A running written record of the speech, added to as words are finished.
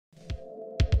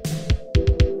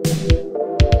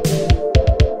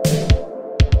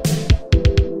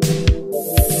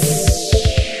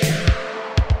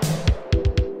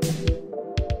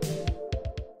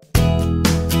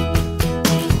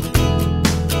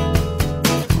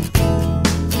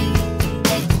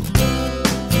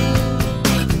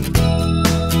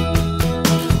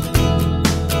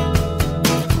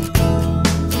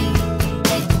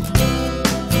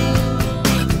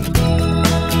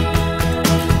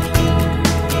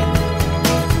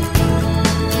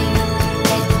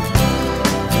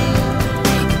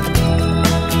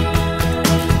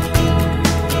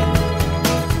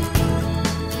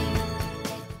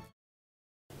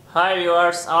Hi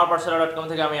viewers, amarpathshala.com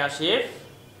থেকে আমি আশিফ।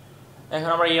 এখন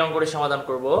আমরা এই অঙ্কটি সমাধান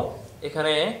করব।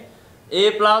 এখানে a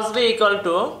 + b =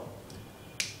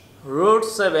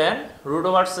 √7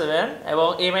 √7 এবং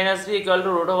a - b =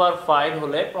 √5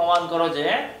 হলে প্রমাণ করো যে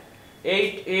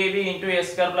 8ab * a²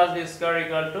 + b²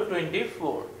 =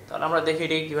 24। তাহলে আমরা দেখি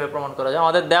এটি কিভাবে প্রমাণ করা যায়।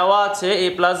 আমাদের দেওয়া আছে a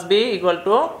 + b =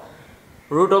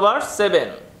 √7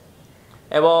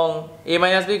 এবং a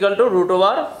 - b =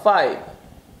 √5।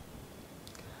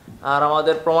 আর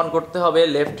আমাদের প্রমাণ করতে হবে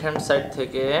লেফট হ্যান্ড সাইড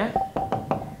থেকে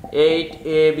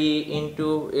 8ab *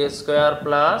 a²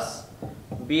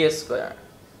 + b²।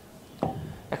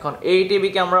 এখন 8ab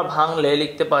কে আমরা ভাঙলে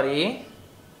লিখতে পারি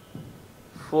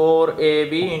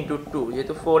 4ab * 2,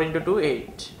 যেহেতু 4 × 2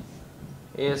 8,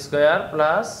 a²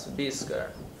 + b²।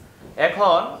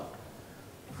 এখন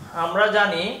আমরা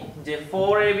জানি যে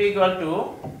 4ab =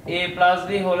 a +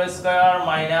 b² -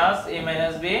 a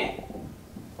 - b²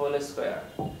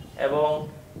 এবং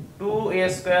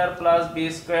 2a² + b²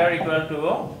 = a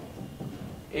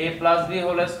 + b² +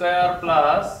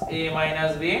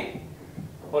 a - b²।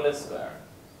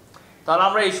 তাহলে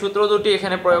আমরা এই সূত্র দুটি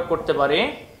এখানে প্রয়োগ করতে পারি।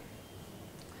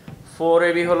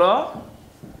 4ab হলো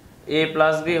a +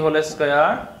 b² - a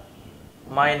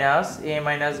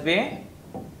 - b²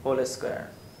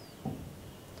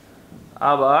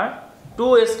 আবার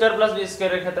 2a² + b²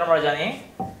 এর ক্ষেত্রে আমরা জানি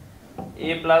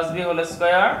a + b² +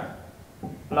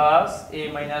 a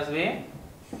 - b²।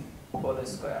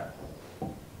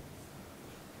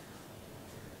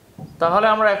 তাহলে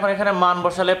আমরা এখন এখানে মান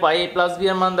বসালে পাই a + b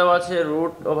এর মান দেওয়া আছে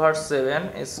 √7²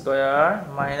 -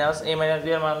 a - b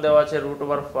এর মান দেওয়া আছে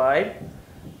 √5।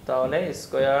 তাহলে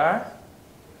স্কয়ার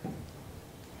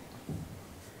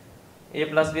a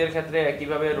 + b এর ক্ষেত্রে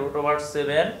একইভাবে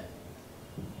 √7²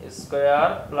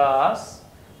 প্লাস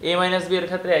a - b এর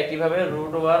ক্ষেত্রে একইভাবে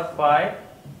 √5²।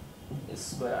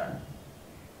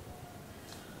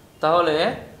 তাহলে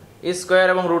স্কয়ার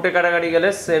এবং রুটে কাটাকাটি গেলে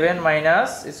 7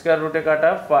 - স্কয়ার রুটে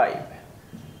কাটা 5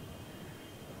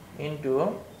 ইনটু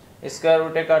স্কয়ার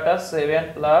রুটে কাটা 7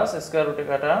 প্লাস স্কয়ার রুটে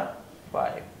কাটা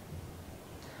 5।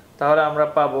 তাহলে আমরা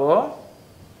পাবো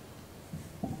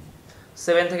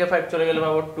 7 থেকে 5 চলে গেলে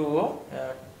পাবো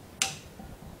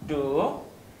 2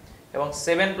 এবং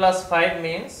 7 + 5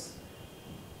 means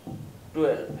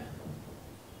 12।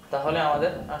 তাহলে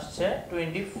আমাদের আসছে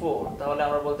 24। তাহলে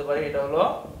আমরা বলতে পারি এটা হলো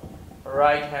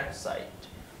রাইট হ্যান্ড সাইড।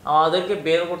 আমাদেরকে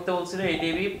বের করতে বলছিল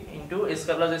 8ab * a² +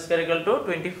 b² =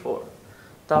 24।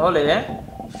 তাহলে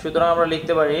সুতরাং আমরা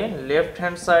লিখতে পারি লেফট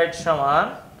হ্যান্ড সাইড সমান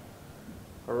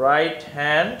রাইট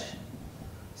হ্যান্ড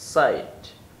সাইড।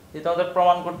 যেটা আমাদের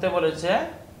প্রমাণ করতে বলেছে,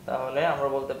 তাহলে আমরা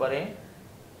বলতে পারি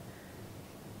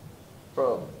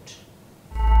proved।